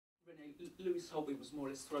Lewis Holtby was more or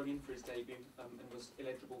less thrown in for his debut and was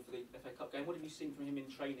eligible for the FA Cup game. What have you seen from him in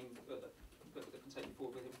training that can take you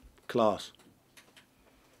forward with him? Class.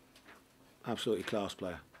 Absolutely class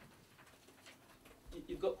player.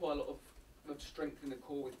 You've got quite a lot of strength in the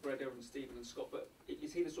core with Breda and Stephen and Scott, but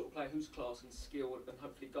is he the sort of player whose class and skill and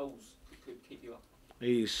hopefully goals could keep you up?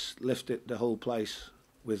 He's lifted the whole place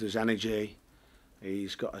with his energy.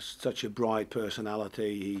 He's got such a bright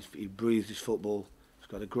personality. He breathes his football. He's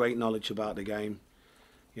got a great knowledge about the game,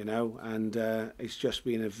 you know, and it's just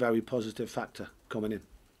been a very positive factor coming in.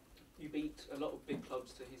 You beat a lot of big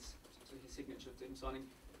clubs to his signature to him signing.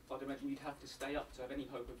 I'd imagine you'd have to stay up to have any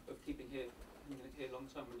hope of keeping him here long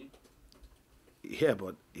term, wouldn't you? Yeah,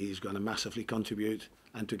 but he's going to massively contribute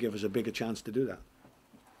and to give us a bigger chance to do that.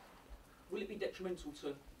 Will it be detrimental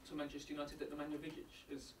to Manchester United that Nemanja Vidic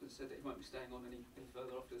has said that he won't be staying on any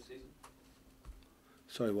further after the season?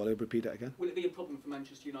 Sorry, will I repeat that again? Will it be a problem for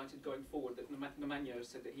Manchester United going forward that Nemanja has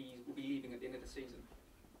said that he will be leaving at the end of the season?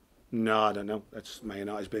 No, I don't know. That's Man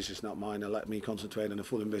United's business, not mine. They'll let me concentrate on the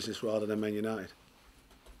Fulham business rather than Man United.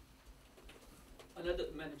 I know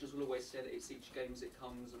that managers will always say that it's each game as it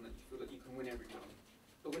comes and that you feel that you can win every game.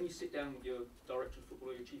 But when you sit down with your director of football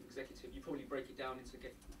or your chief executive, you probably break it down into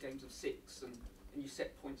games of 6 and you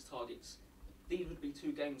set points targets. These would be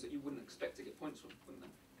 2 games that you wouldn't expect to get points from, wouldn't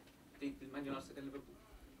they? The Man United and Liverpool.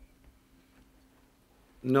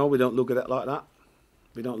 No, we don't look at it like that.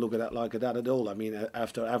 We don't look at it like that at all. I mean,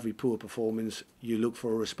 after every poor performance, you look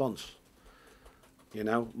for a response. You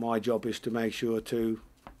know, my job is to make sure to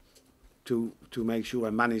make sure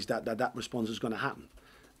and manage that response is going to happen.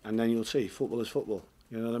 And then you'll see, football is football.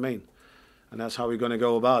 You know what I mean? And that's how we're going to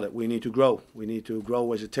go about it. We need to grow. We need to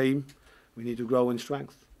grow as a team. We need to grow in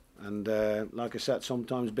strength. And like I said,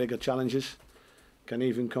 sometimes bigger challenges can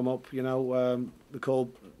even come up, you know, we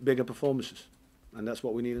call bigger performances. And that's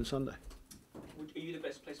what we need on Sunday. Are you the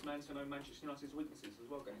best placed man to know Manchester United's weaknesses as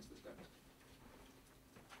well going into this game?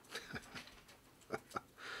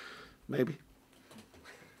 Maybe.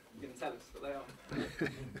 You can tell us, but they are.